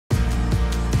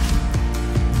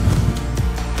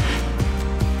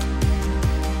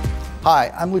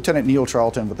Hi, I'm Lieutenant Neil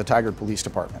Charlton with the Tigard Police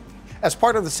Department. As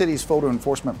part of the city's photo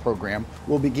enforcement program,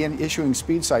 we'll begin issuing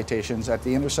speed citations at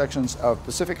the intersections of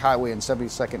Pacific Highway and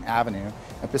 72nd Avenue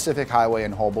and Pacific Highway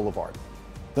and Hull Boulevard.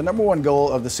 The number one goal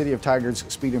of the City of Tigard's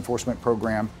speed enforcement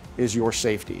program is your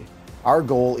safety. Our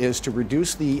goal is to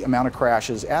reduce the amount of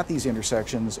crashes at these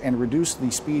intersections and reduce the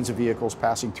speeds of vehicles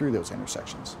passing through those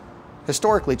intersections.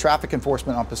 Historically, traffic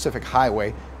enforcement on Pacific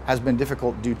Highway has been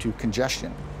difficult due to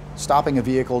congestion. Stopping a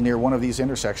vehicle near one of these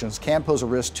intersections can pose a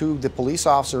risk to the police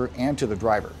officer and to the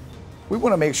driver. We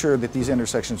want to make sure that these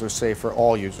intersections are safe for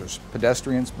all users,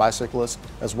 pedestrians, bicyclists,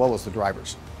 as well as the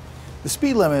drivers. The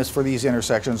speed limits for these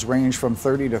intersections range from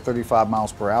 30 to 35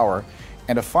 miles per hour,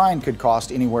 and a fine could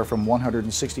cost anywhere from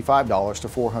 $165 to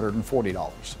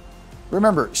 $440.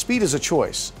 Remember, speed is a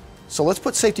choice, so let's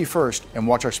put safety first and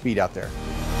watch our speed out there.